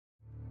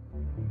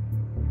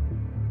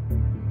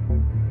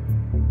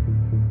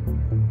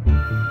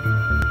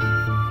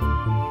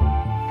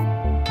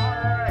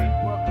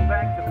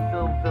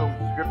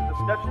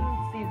Discussion,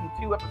 Season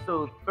 2,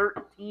 Episode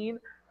 13.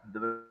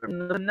 The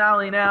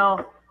finale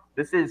now.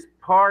 This is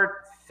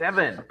Part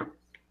 7.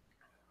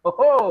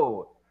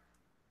 Oh,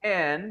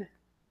 and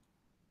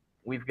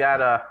we've got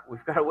a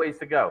ways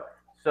to go.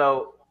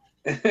 So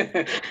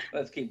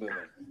let's keep moving.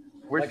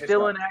 We're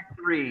still in Act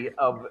 3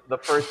 of the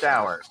first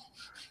hour.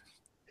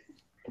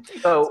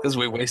 So because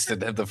we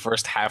wasted the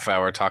first half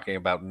hour talking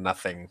about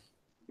nothing.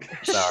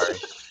 Sorry.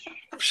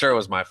 I'm sure it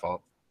was my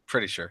fault.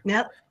 Pretty sure.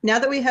 Now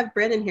that we have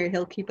Brennan here,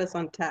 he'll keep us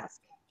on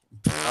task.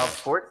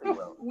 Of course he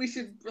will. We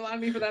should rely on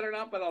me for that or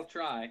not, but I'll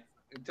try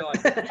until I.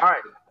 All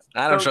right.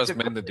 I don't trust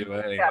men to do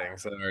anything.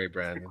 Sorry,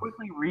 Brandon. To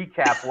quickly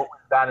recap what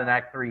we've got in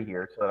Act 3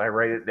 here, so that I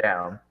write it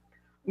down.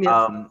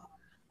 Yes.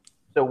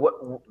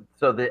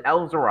 So the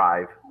elves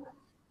arrive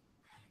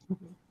at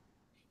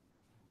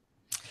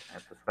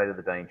the site of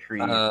the dying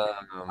tree.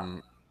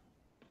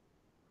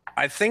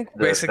 I think The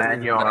basically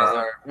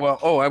Feanor.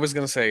 I was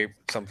going to say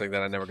something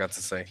that I never got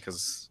to say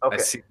because I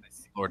see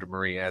Lord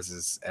Marie as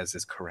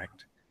is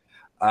correct.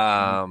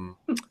 I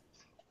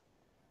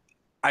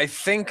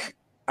think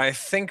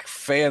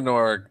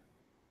Feanor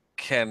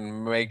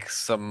can make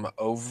some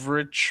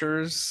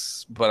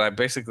overtures, but I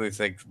basically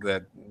think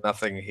that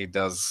nothing he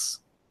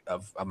does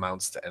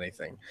amounts to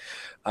anything.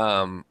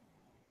 I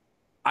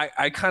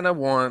kind of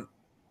want.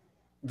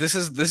 This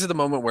is the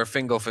moment where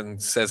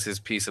Fingolfin says his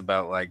piece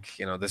about, like,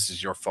 this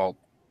is your fault,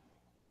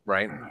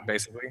 right?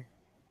 Basically.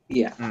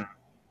 Yeah.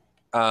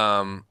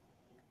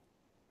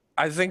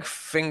 I think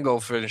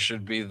Fingolfin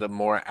should be the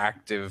more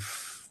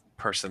active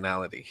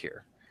personality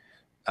here.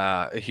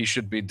 He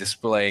should be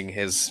displaying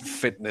his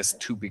fitness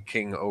to be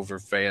king over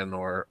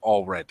Feanor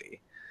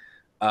already.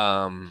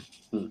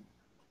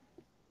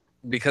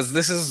 Because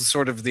this is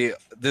one of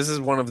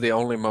the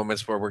only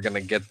moments where we're going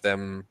to get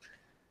them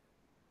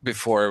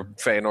before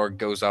Feanor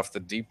goes off the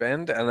deep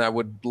end, and I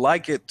would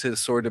like it to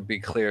sort of be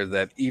clear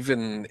that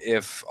even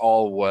if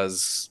all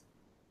was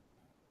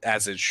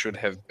as it should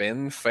have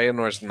been,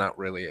 Feanor's not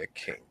really a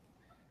king.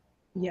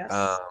 Yes.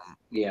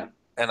 Yeah.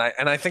 And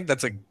I think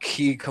that's a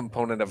key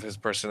component of his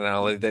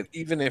personality, that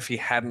even if he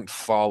hadn't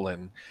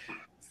fallen,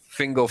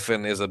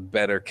 Fingolfin is a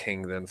better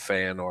king than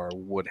Feanor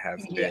would have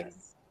been.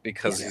 Yes.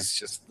 Because he's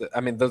just,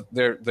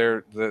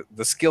 the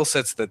skill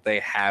sets that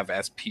they have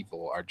as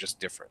people are just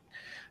different.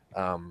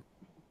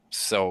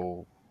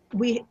 So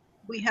we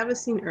have a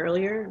scene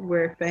earlier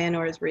where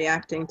Feanor is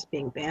reacting to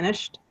being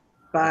banished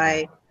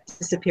by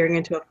disappearing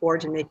into a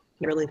forge and making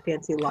a really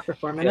fancy law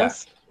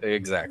performance. Yeah,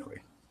 exactly.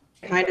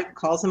 Kind of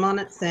calls him on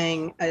it,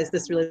 saying, "Is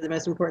this really the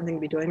most important thing to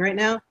be doing right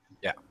now?"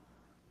 Yeah.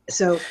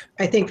 So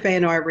I think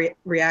Feanor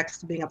reacts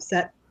to being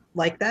upset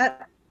like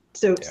that.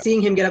 So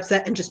seeing him get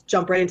upset and just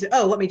jump right into,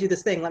 "Oh, let me do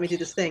this thing. Let me do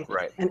this thing."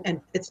 Right. And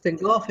it's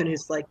Fingolfin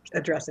who's like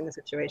addressing the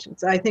situation.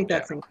 So I think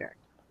that's in character.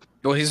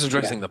 Well, he's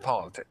addressing the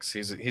politics.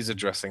 He's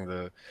addressing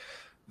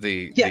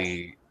because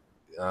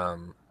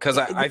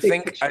I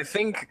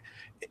think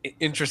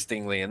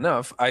interestingly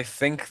enough, I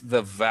think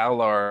the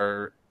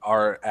Valar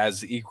are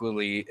as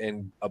equally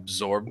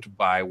absorbed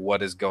by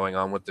what is going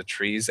on with the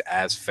trees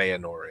as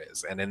Feanor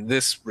is, and in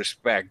this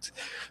respect,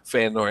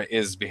 Feanor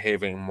is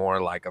behaving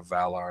more like a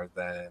Valar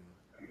than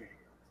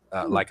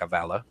like a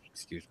Vala.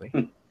 Excuse me.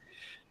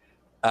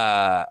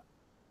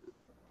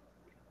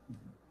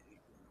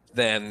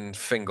 Than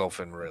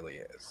Fingolfin really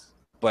is.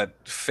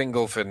 But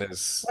Fingolfin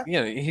is,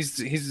 he's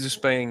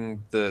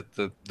displaying the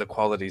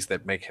qualities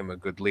that make him a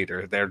good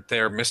leader.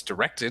 They're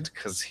misdirected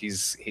because he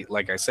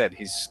like I said,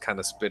 he's kind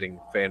of spitting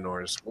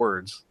Feanor's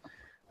words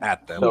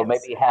at them. So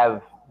maybe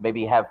have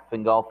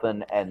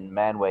Fingolfin and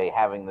Manwe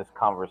having this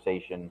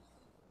conversation.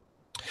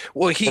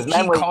 Well, he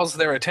calls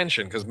their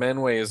attention because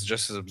Manwe is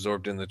just as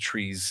absorbed in the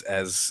trees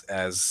as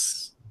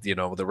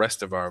the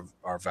rest of our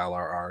Valar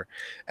are,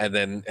 and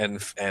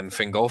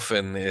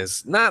Fingolfin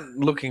is not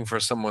looking for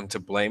someone to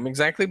blame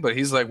exactly, but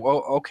he's like, well,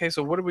 okay,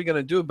 so what are we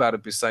gonna do about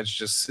it besides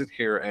just sit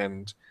here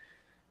and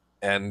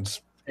not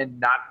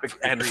fix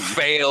the trees.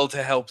 fail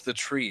to help the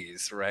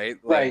trees, right?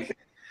 Right.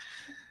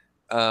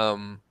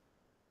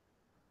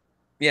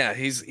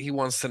 He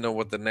wants to know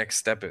what the next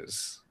step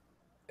is,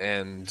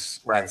 and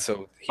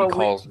so he But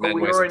calls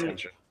Manwe's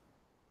attention.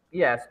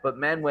 Yes, but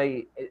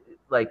Manwe,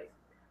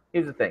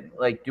 here's the thing.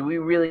 Like, do we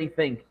really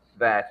think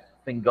that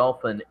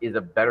Fingolfin is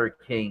a better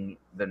king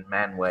than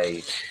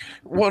Manwe?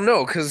 Well,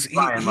 no, because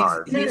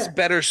he's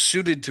better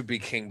suited to be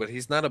king, but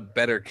he's not a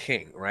better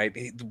king, right?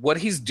 What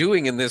he's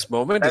doing in this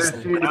moment is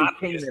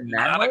not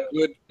a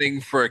good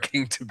thing for a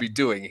king to be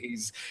doing.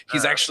 He's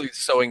actually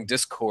sowing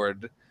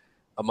discord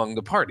among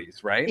the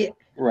parties, right? Yeah.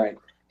 Right.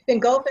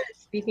 Fingolfin is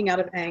speaking out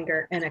of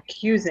anger and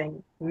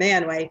accusing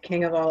Manwe,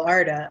 king of all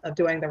Arda, of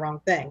doing the wrong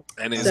thing.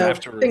 And is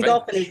after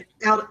revenge.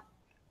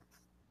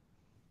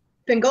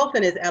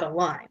 Fingolfin is out of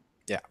line.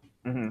 Yeah.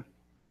 Mm-hmm.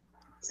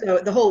 So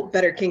the whole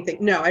better king thing.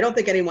 No, I don't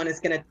think anyone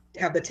is going to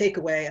have the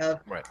takeaway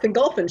of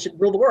Fingolfin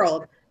should rule the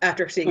world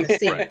after seeing the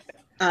scene.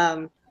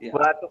 Well,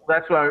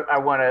 that's why I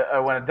want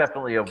to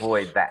definitely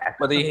avoid that.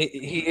 But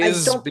he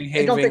is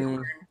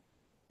behaving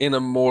in a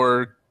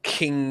more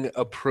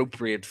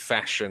king-appropriate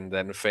fashion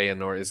than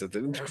Feanor is.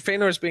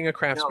 Feanor is being a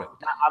craftsman.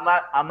 No,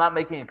 I'm not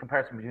making a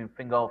comparison between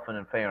Fingolfin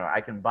and Feanor.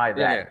 I can buy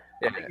that.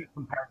 I'm making a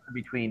comparison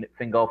between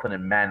Fingolfin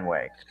and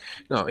Manwe.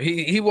 No,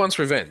 he wants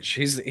revenge.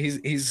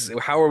 He's.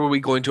 How are we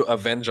going to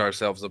avenge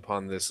ourselves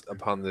upon this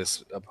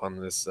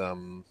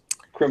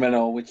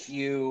criminal, which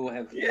you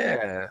have.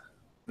 Yeah.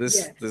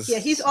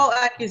 He's all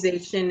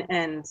accusation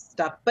and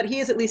stuff, but he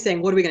is at least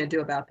saying, "What are we going to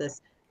do about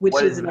this?"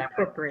 Which is an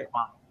appropriate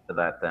response to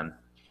that. Then,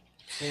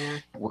 yeah,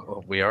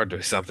 well, we are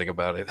doing something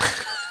about it.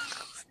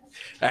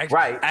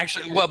 Right.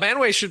 Actually, well,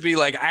 Manwe should be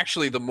like.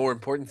 Actually, the more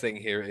important thing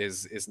here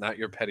is not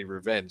your petty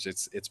revenge.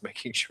 It's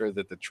making sure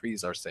that the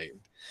trees are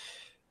saved.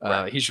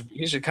 Right. He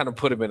should kind of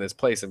put him in his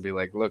place and be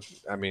like, look,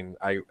 I mean,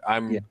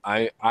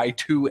 I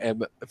too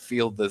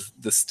feel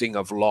the sting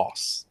of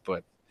loss,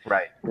 but.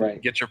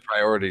 Right. Get your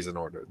priorities in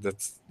order.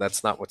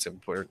 That's not what's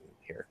important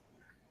here.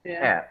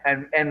 Yeah.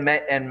 And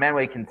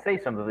Manwe can say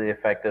something to the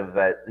effect of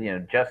that,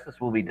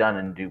 justice will be done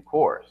in due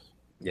course.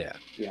 Yeah.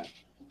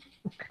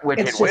 Which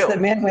it's just that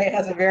Manwe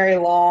has a very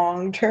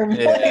long-term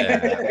view.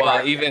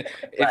 Well, even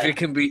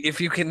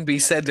if you can be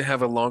said to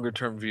have a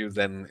longer-term view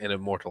than an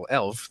immortal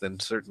elf, then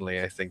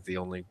certainly I think the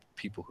only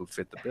people who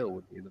fit the bill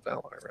would be the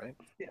Valar, right?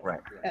 Yeah.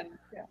 Right.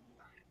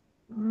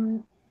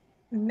 And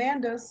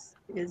Mandos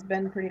has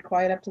been pretty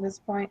quiet up to this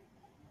point,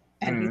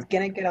 and he's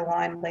gonna get a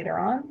line later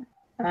on.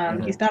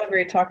 He's not a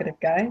very talkative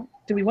guy.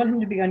 Do we want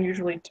him to be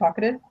unusually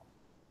talkative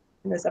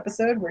in this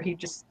episode, where he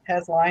just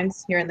has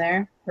lines here and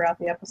there throughout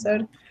the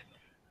episode?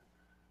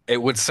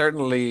 It would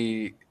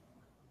certainly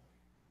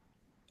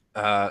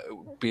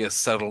be a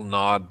subtle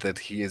nod that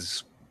he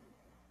is,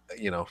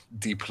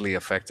 deeply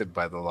affected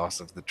by the loss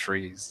of the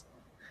trees.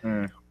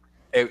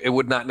 It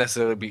would not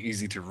necessarily be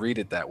easy to read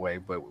it that way,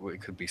 but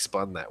it could be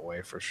spun that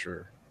way for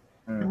sure.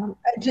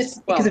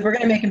 Just because if we're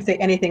going to make him say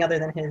anything other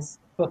than his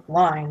book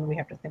line, we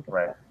have to think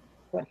about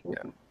what he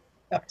would be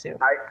up to.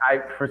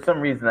 I for some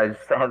reason I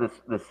just have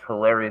this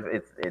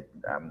hilarious. I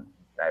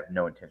have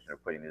no intention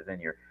of putting this in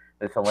here.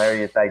 This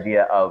hilarious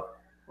idea of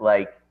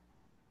like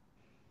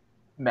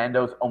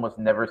Mandos almost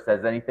never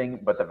says anything,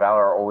 but the Valar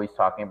are always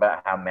talking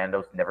about how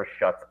Mandos never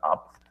shuts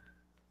up.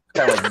 It's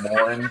kind of like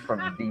Morin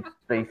from Deep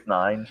Space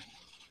Nine.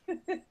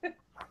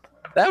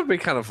 That would be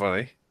kind of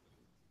funny.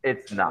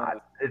 It's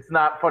not. It's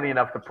not funny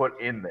enough to put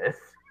in this,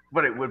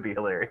 but it would be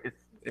hilarious.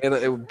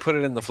 It would put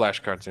it in the Flash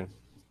cartoon.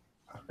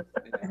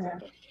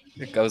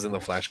 It goes in the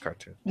Flash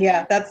cartoon.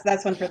 Yeah,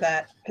 that's one for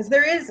that. Because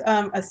there is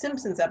a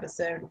Simpsons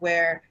episode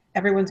where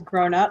everyone's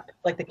grown up,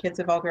 like the kids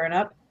have all grown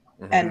up,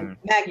 and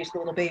Maggie's the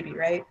little baby,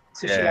 right?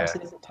 So she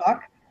obviously doesn't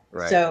talk.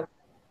 Right. So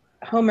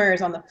Homer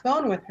is on the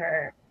phone with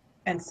her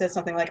and says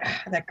something like,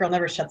 "That girl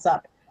never shuts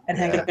up," and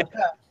hangs up the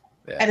phone.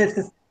 Yeah. And it's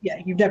just,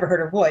 you've never heard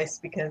her voice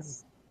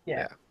because,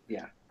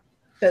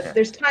 So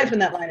there's times when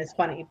that line is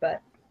funny,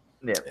 but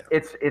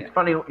it's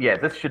funny. Yeah,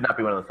 this should not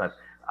be one of those times.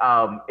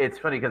 It's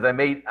funny because I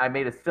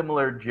made a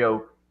similar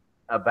joke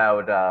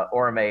about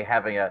Orome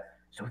having a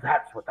 "so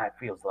that's what that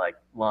feels like"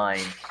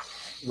 line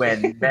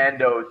when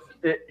Mandos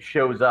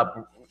shows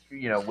up,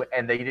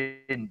 and they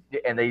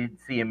didn't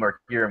see him or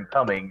hear him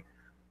coming,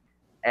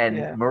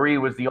 and Marie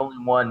was the only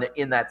one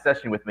in that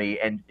session with me,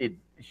 and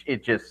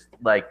it just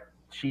like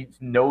she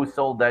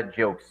no-sold that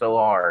joke so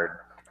hard.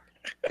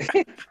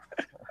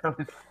 I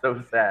was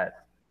so sad.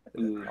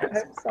 I'm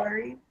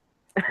sorry.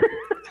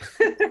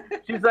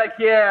 She's like,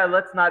 "Yeah,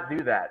 let's not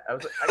do that." I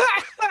was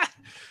like,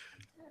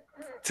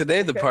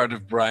 Today, the part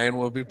of Brian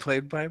will be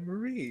played by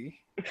Marie.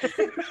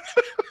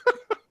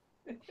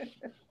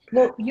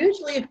 Well,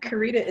 usually if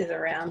Karita is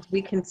around,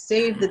 we can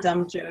save the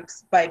dumb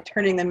jokes by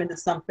turning them into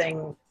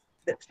something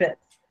that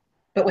fits.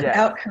 But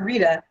without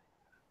Karita,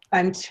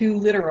 I'm too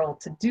literal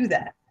to do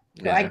that.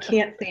 So I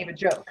can't save a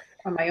joke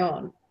on my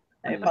own.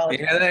 I apologize.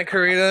 You hear that,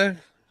 Karita?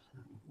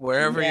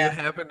 Wherever you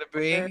happen to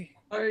be.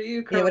 Are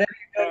you whatever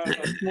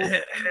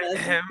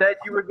Said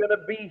you were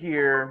gonna be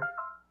here.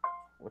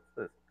 What's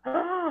this?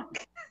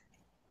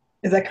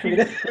 Is that She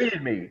Karita?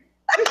 tweeted me.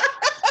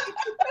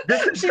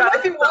 This is She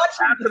might be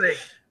watching. happening.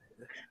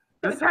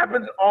 This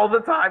happens all the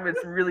time.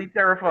 It's really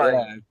terrifying.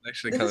 Yeah, it's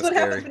actually This kind is of what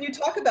scary. happens when you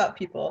talk about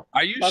people.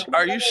 Are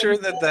you sure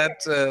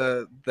that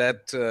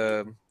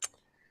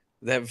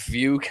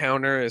view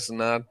counter is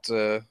not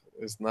a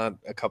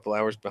couple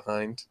hours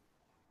behind?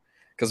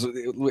 Because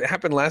it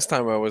happened last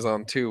time I was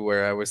on too,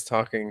 where I was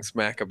talking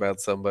smack about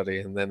somebody,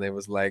 and then it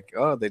was like,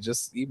 "Oh, they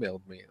just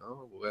emailed me."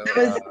 Oh well. It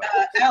was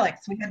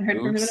Alex. We hadn't heard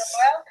from him in a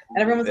while, and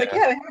everyone was like,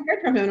 "Yeah, we haven't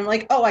heard from him." And I'm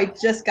like, "Oh, I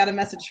just got a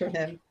message from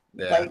him."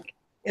 Like,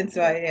 and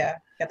so I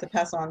got to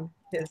pass on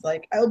his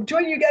like, "I'll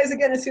join you guys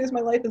again as soon as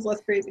my life is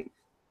less crazy."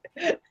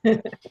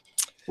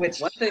 Which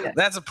one thing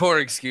that's a poor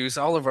excuse.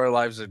 All of our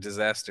lives are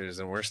disasters,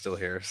 and we're still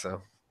here.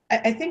 So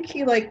I think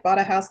he like bought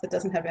a house that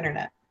doesn't have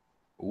internet.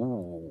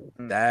 ooh,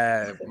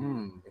 that.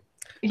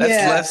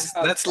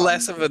 That's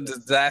less of a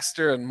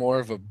disaster and more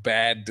of a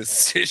bad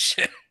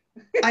decision.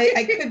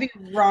 I could be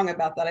wrong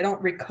about that. I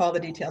don't recall the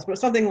details, but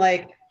it's something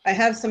like I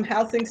have some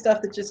housing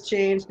stuff that just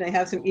changed, and I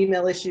have some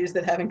email issues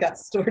that haven't got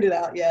sorted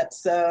out yet.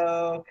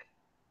 So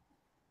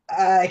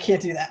I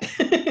can't do that.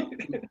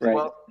 Right.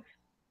 Well,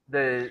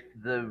 the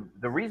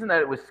reason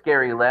that it was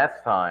scary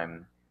last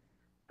time,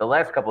 the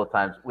last couple of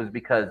times, was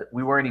because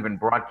we weren't even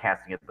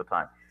broadcasting at the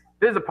time.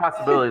 There's a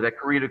possibility that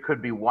Karita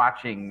could be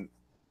watching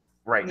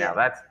right now.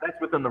 Yeah.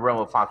 That's within the realm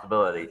of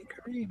possibility.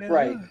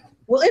 Right.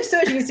 Well, if so,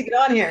 she needs to get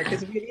on here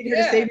because we need her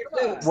to save your come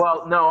on. jokes.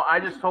 Well, no, I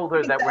just told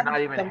her that we're not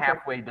Exactly. even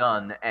halfway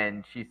done,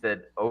 and she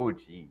said, "Oh,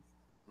 geez."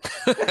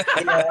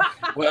 Yeah.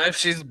 Well, if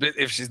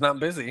she's not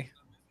busy.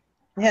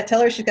 Yeah,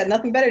 tell her she's got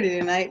nothing better to do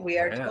tonight. We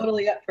are Yeah.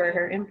 totally up for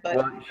her input.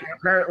 Well,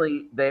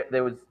 apparently they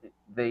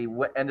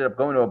ended up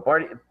going to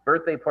a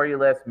birthday party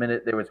last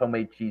minute. There was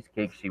homemade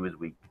cheesecake. She was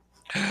weak.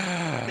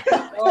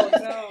 Oh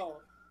no.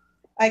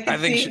 I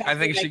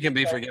think she can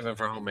be forgiven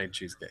for homemade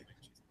cheesecake.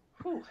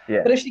 Yeah.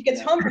 But if she gets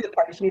home from the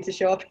party, she needs to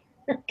show up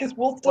because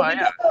we'll still be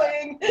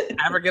going.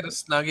 Have her get a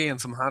Snuggie and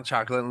some hot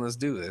chocolate, and let's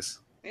do this.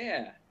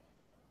 Yeah.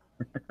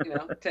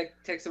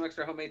 Take some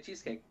extra homemade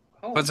cheesecake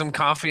home. Put some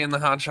coffee in the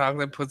hot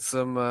chocolate. Put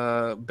some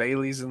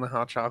Baileys in the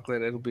hot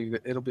chocolate. It'll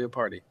be a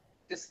party.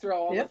 Just throw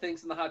all the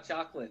things in the hot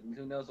chocolate, and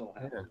who knows what'll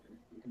happen.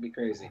 It can be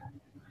crazy.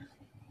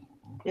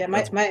 Yeah,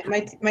 my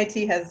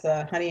tea has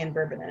honey and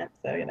bourbon in it,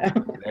 so you know.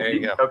 There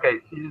you go. Okay,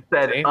 she just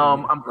said,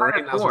 I'm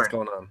kind of knows what's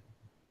torn. going on.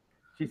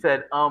 She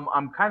said,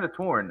 I'm kind of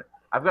torn.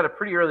 I've got a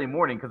pretty early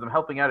morning because I'm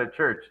helping out at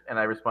church. And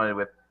I responded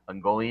with,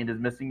 Ungoliant is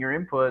missing your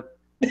input.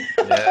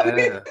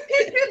 Yeah.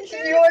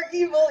 You're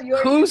evil.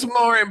 Who's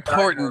more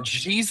important,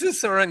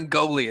 Jesus or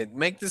Ungoliant?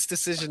 Make this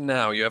decision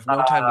now. You have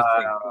no time to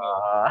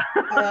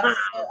think.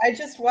 So I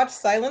just watched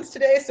Silence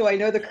today, so I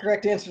know the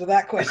correct answer to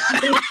that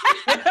question.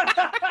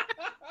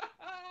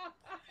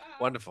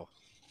 Wonderful.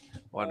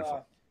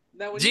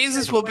 Now, when Jesus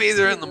you said will be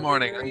there in the question,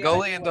 morning. very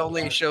Ungoliant actual,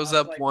 only I shows was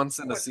up like, once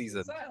in a "What's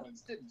season."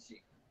 Silence, didn't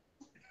she?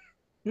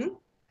 Hmm?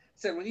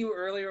 So when you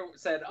earlier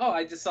said, "Oh,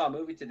 I just saw a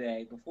movie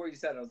today," before you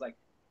said it, I was like,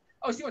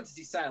 "Oh, she went to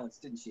see Silence,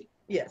 didn't she?"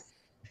 Yes.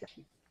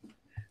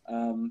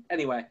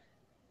 Anyway,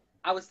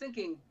 I was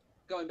thinking,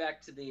 going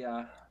back to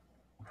the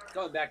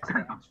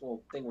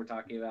actual thing we're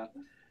talking about.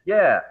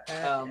 Yeah.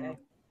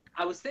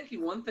 I was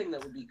thinking one thing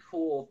that would be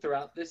cool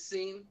throughout this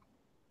scene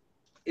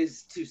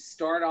is to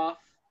start off.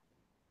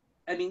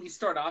 I mean, you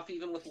start off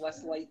even with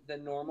less light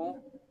than normal,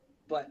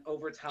 but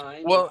over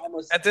time, Well,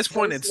 almost at this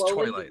point, it's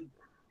slowly twilight.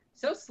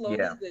 so slowly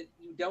that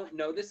you don't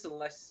notice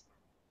unless,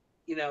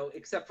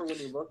 except for when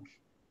you look.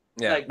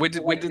 Yeah, like, we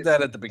the did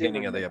that at the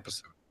beginning of the dimmer.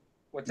 episode.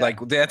 What's that?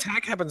 Like the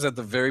attack happens at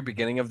the very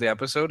beginning of the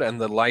episode, and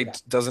the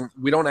light doesn't.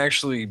 We don't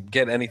actually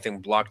get anything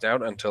blocked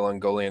out until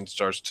Ungoliant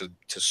starts to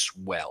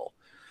swell.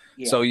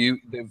 Yeah. So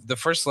the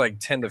first like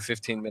 10 to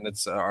 15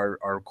 minutes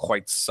are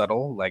quite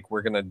subtle. Like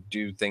we're gonna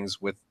do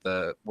things with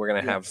we're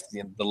gonna have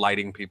the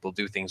lighting people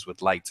do things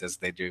with lights as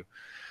they do.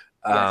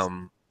 Yes.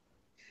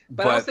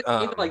 But I was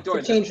thinking even like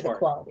during to change this the part,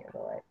 quality of the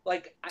light.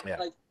 like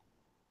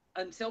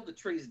until the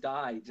trees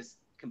die, just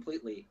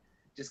completely,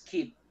 just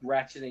keep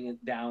ratcheting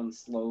it down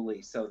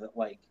slowly, so that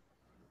like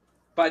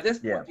by this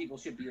point people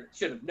should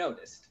have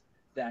noticed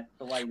that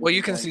the light. Well,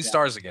 you can see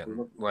stars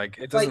again. Like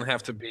it doesn't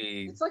have to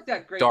be. It's like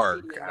that great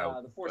dark scene in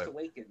out, The Force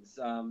Awakens.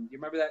 You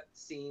remember that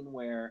scene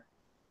where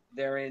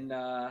they're in?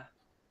 I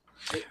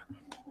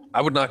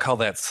would not call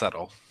that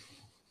subtle.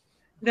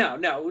 No,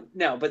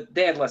 but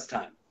they had less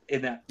time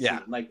in that scene. Yeah,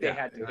 Like they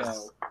had to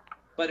go.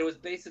 But it was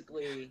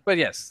basically. But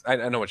yes, I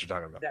know what you're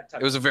talking about.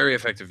 It was a very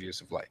effective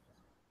use of light.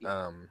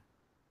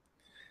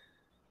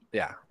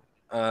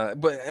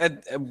 But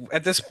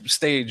at this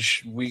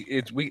stage,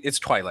 it's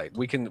twilight.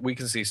 We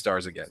can see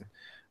stars again.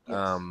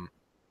 Yes.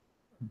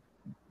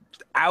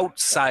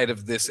 Outside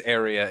of this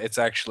area, it's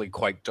actually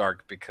quite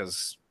dark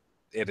because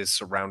it is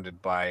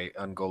surrounded by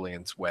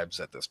Ungoliant's webs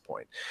at this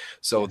point.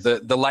 So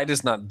the light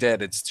is not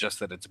dead. It's just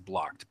that it's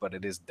blocked, but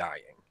it is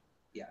dying.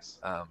 Yes.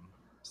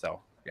 So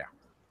yeah,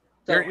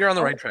 So you're on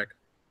the right track.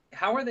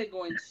 How are they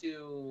going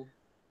to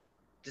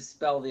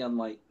dispel the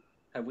unlight?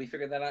 Have we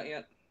figured that out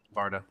yet?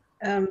 Varda.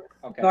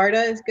 Okay.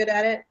 Varda is good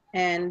at it,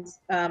 and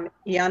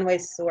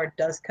Ianwe's sword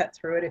does cut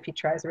through it if he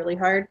tries really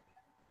hard.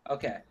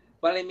 Okay,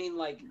 but I mean,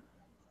 like,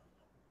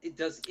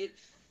 does it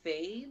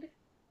fade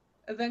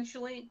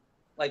eventually?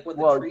 Like when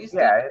the trees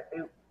die?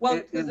 It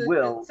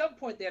will. At some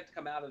point they have to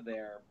come out of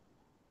there,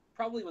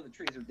 probably when the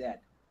trees are dead.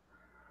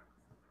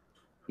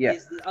 Yeah.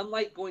 Is the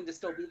unlight going to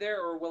still be there,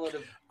 or will it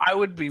have... I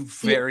would be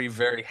very,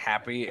 very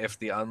happy if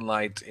the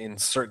unlight in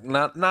certain,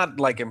 not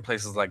like in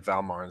places like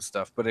Valmar and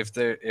stuff, but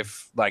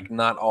if like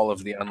not all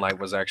of the unlight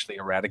was actually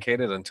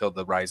eradicated until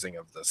the rising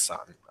of the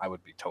sun, I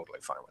would be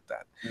totally fine with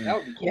that. That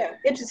would be cool. Yeah,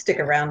 it should stick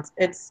around.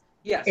 It's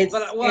Yes, it's,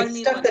 but I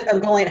mean, stuff that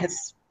Ungoliant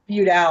has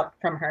spewed out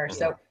from her, Yeah.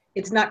 so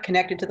it's not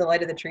connected to the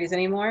light of the trees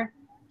anymore.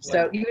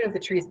 So even if the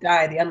trees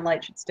die, the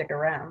unlight should stick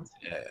around.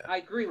 Yeah. I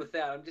agree with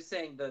that. I'm just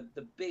saying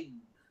the big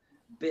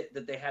bit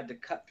that they had to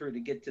cut through to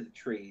get to the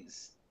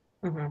trees,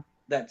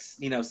 that's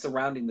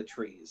surrounding the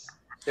trees,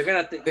 they're gonna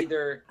have to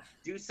either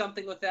do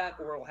something with that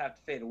or it'll have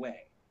to fade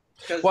away.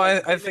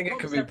 Well, I think it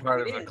could be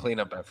part of a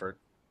cleanup effort.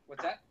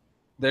 What's that?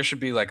 There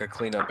should be like a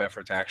cleanup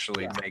effort to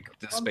actually make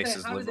the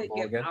spaces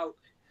livable again.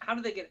 How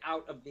do they get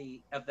out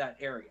of that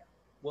area?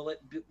 Will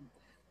it be,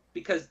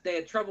 because they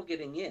had trouble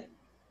getting in.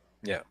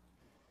 Yeah.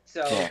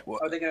 So Yeah.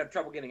 are they gonna have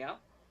trouble getting out?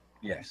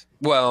 Yes.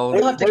 Well,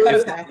 They'll have to cut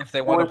it back. if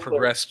they want to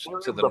progress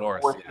to the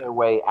north, force their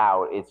way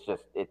out. It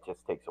just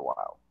takes a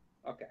while.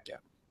 Okay. Yeah.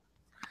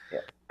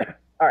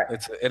 All right.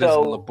 It is a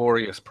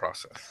laborious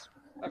process.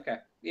 Okay.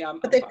 Yeah.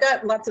 But they've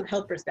got lots of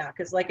helpers now,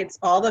 because like it's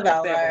all the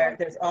Valar,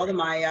 there's all the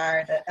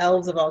Maiar, the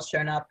elves have all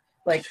shown up.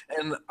 Like,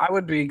 and I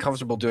would be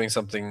comfortable doing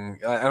something.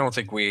 I don't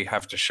think we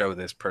have to show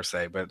this per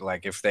se, but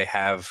like if they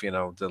have,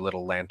 the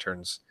little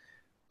lanterns,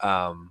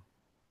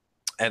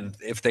 and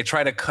if they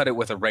try to cut it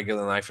with a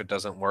regular knife, it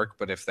doesn't work.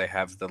 But if they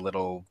have the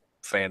little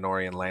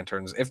Feanorian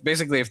lanterns, if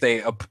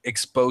they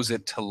expose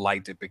it to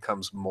light, it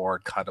becomes more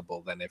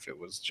cuttable than if it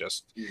was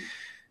just,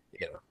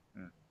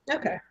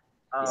 okay,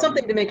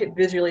 something to make it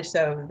visually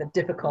show the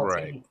difficulty,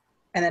 right.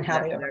 and then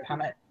how they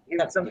overcome it.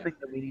 That's something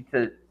that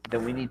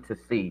we need to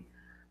see.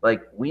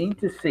 Like, we need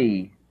to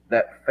see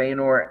that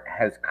Feanor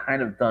has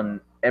kind of done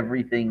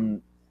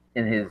everything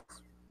in his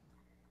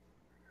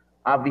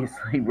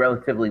obviously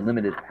relatively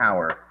limited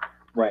power,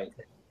 right,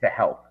 to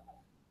help.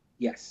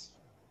 Yes.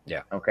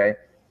 Yeah. Okay.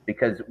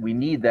 Because we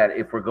need that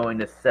if we're going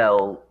to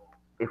sell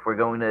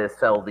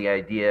the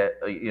idea,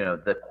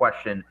 the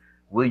question,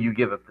 will you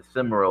give up the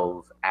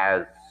Silmarils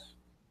as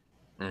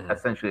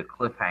essentially a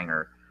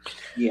cliffhanger?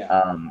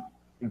 Yeah.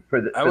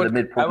 For the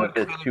midpoint of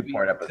this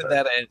two-part episode. To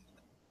that end,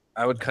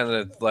 I would kind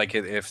of like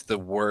it if the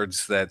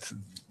words that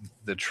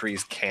the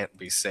trees can't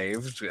be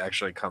saved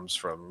actually comes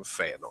from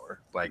Feanor.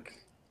 Like,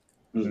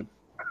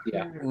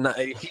 yeah,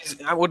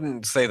 I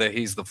wouldn't say that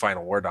he's the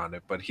final word on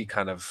it, but he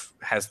kind of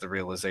has the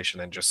realization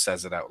and just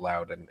says it out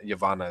loud. And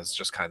Yavanna is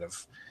just kind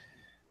of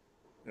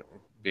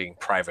being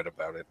private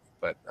about it.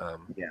 But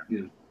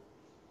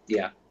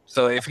yeah.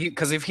 So if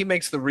he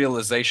makes the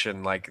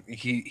realization, like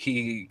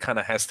he kind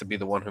of has to be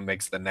the one who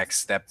makes the next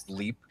step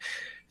leap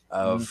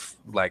of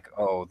like,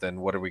 oh,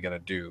 then what are we gonna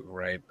do,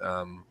 right?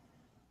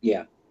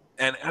 Yeah.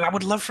 And I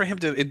would love for him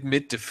to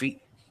admit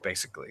defeat,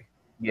 basically.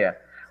 Yeah.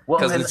 Well,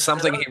 because it's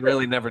something he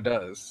really never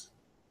does.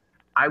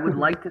 I would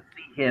like to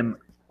see him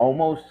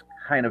almost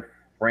kind of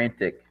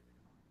frantic,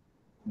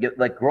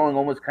 growing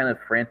almost kind of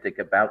frantic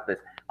about this.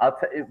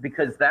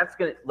 Because that's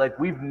gonna, like,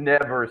 we've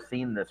never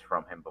seen this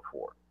from him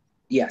before.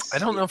 Yes. I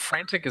don't know.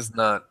 Frantic is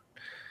not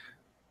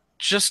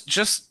just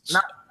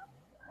not.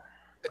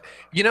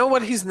 You know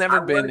what he's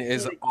never been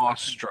is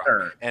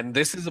awestruck, and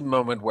this is a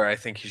moment where I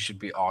think he should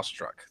be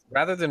awestruck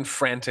rather than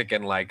frantic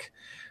and like.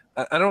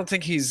 I don't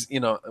think he's,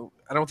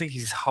 I don't think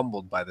he's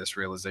humbled by this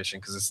realization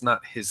because it's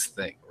not his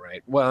thing,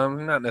 right? Well,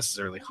 I'm not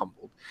necessarily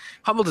humbled.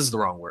 Humbled is the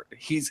wrong word.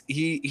 He's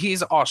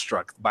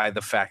awestruck by the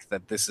fact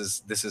that this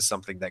is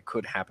something that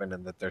could happen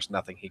and that there's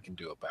nothing he can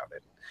do about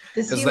it.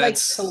 Does he like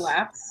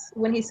collapse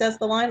when he says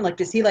the line? Like,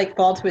 does he like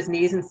fall to his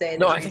knees and say?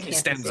 No, I think he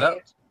stands up.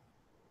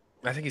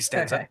 I think he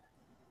stands up.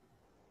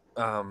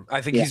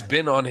 I think he's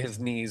been on his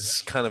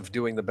knees kind of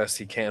doing the best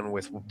he can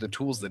with the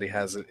tools that he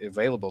has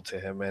available to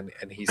him, and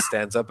he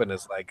stands up and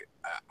is like,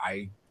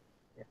 I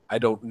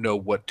don't know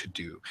what to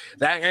do.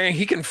 That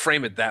he can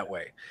frame it that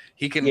way.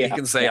 He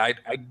can say I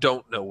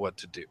don't know what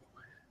to do,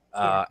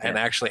 and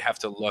actually have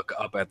to look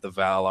up at the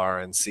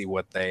Valar and see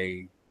what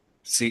they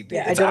see.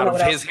 It's out of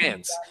his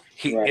hands.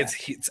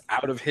 It's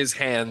out of his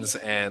hands,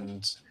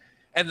 and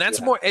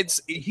that's more.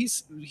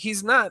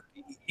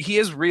 He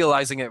is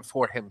realizing it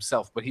for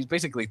himself, but he's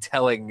basically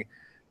telling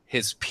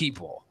his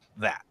people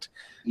that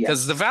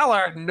because the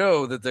Valar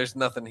know that there's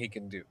nothing he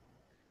can do,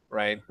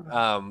 right?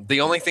 The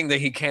only thing that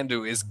he can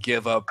do is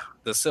give up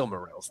the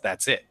Silmarils.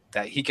 That's it.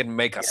 That he can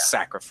make a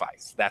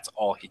sacrifice. That's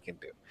all he can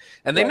do,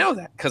 and they know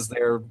that because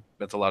they're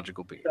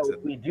mythological beings. So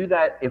if we do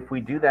that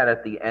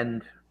at the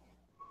end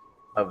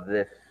of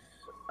this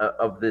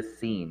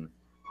scene,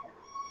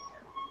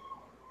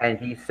 and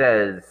he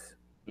says,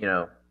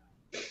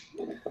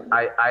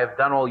 I've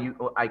done all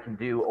I can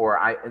do, or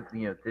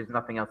there's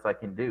nothing else I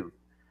can do.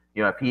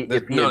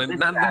 There's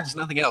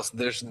nothing else.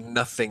 There's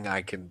nothing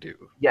I can do.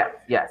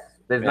 Yes.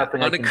 There's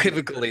nothing.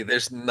 Unequivocally,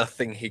 there's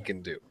nothing he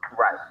can do.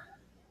 Right.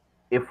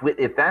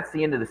 If that's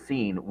the end of the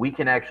scene, we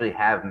can actually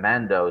have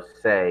Mando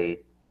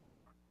say,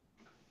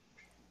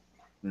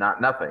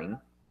 nothing.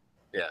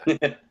 Yeah.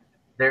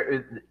 There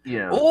is,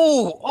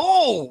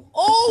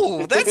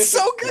 Oh, that's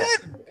so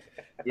good.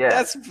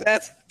 Yeah,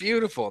 that's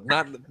beautiful.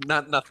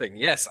 Not nothing.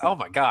 Yes. Oh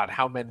my God,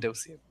 how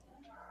Mendosian.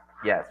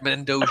 Yes.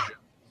 Mendosian.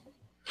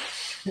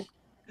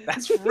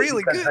 That's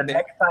really good. The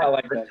next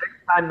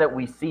time that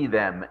we see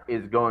them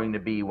is going to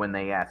be when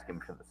they ask him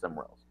for the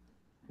Silmarils.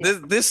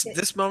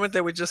 This moment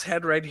that we just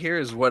had right here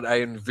is what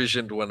I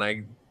envisioned when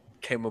I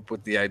came up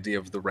with the idea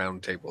of the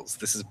round tables.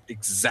 This is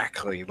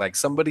exactly like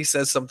somebody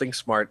says something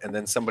smart and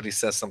then somebody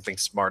says something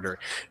smarter,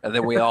 and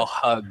then we all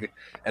hug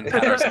and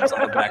pat ourselves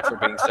on the back for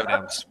being so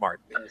damn smart.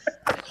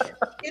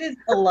 It is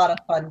a lot of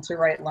fun to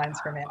write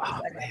lines for Manwe,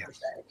 I have to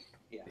say.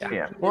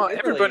 Yeah. Well,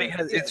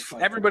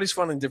 everybody's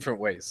fun in different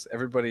ways.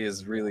 Everybody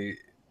is really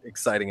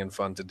exciting and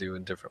fun to do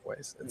in different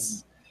ways.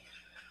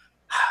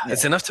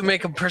 It's enough to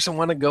make a person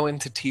want to go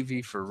into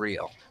TV for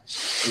real.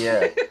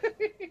 Yeah.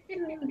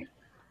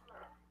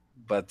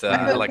 but I'm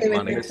I like okay with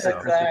money. this So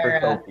as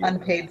our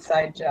unpaid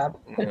side job.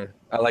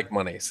 I like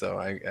money, so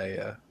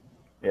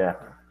Yeah.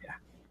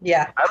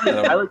 Yeah.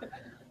 I like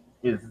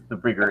is the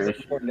bigger How's it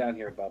issue. going down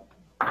here, Bob?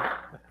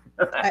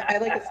 I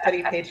like a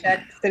steady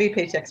paycheck. Steady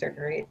paychecks are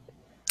great.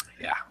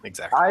 yeah,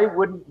 exactly. I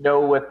wouldn't know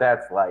what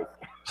that's like.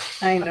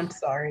 I'm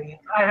sorry.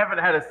 I haven't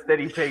had a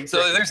steady paycheck.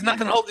 So there's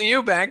nothing holding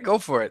you back. Go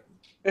for it.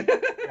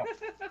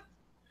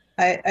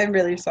 I'm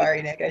really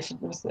sorry, Nick. I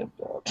shouldn't have said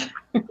that.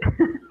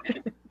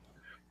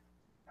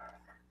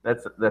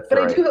 That's But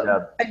all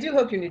right. I do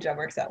hope your new job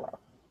works out well.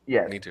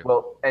 Yeah. Me too.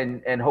 Well,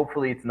 and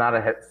hopefully it's not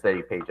a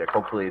steady paycheck.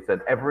 Hopefully it's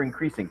an ever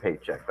increasing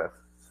paycheck.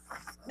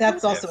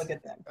 That's also Yes. a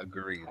good thing.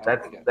 Agreed.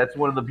 That's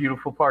one of the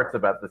beautiful parts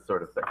about this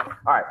sort of thing.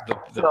 All right.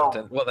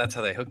 Well, that's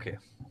how they hook you.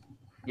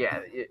 Yeah.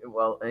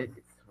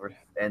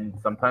 And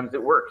sometimes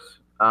it works.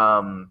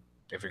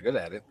 If you're good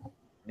at it.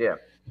 Yeah.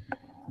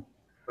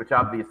 Which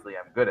obviously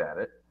I'm good at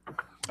it.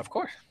 Of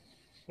course.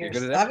 You're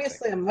good at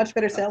obviously a much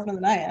better salesman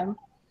than I am.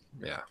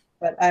 Yeah.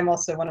 But I'm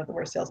also one of the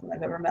worst salesmen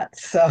I've ever met.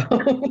 So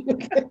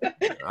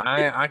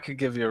I could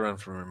give you a run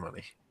for your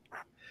money.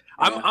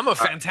 I'm a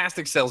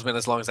fantastic salesman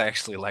as long as I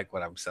actually like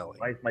what I'm selling.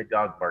 Why is my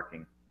dog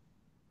barking?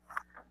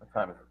 What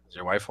time is it? Is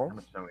your wife home?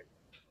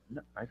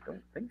 No, I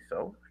don't think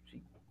so.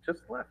 She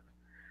just left.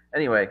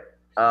 Anyway,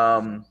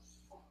 let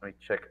me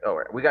check. Oh, all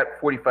right. We got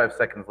 45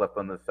 seconds left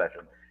on this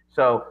session.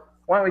 So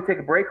why don't we take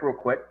a break real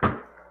quick?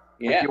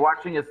 Yeah. If you're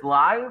watching us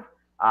live,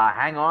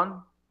 hang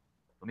on.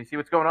 Let me see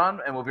what's going on,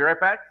 and we'll be right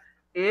back.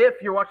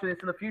 If you're watching this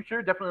in the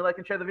future, definitely like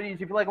and share the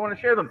videos. If you like and want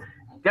to share them,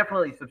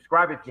 definitely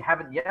subscribe if you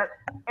haven't yet.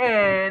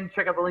 And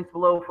check out the links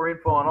below for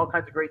info on all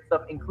kinds of great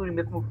stuff, including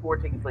Myth Move 4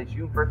 taking place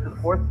June 1st to the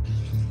 4th.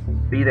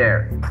 Be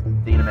there.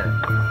 See you in a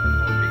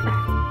minute.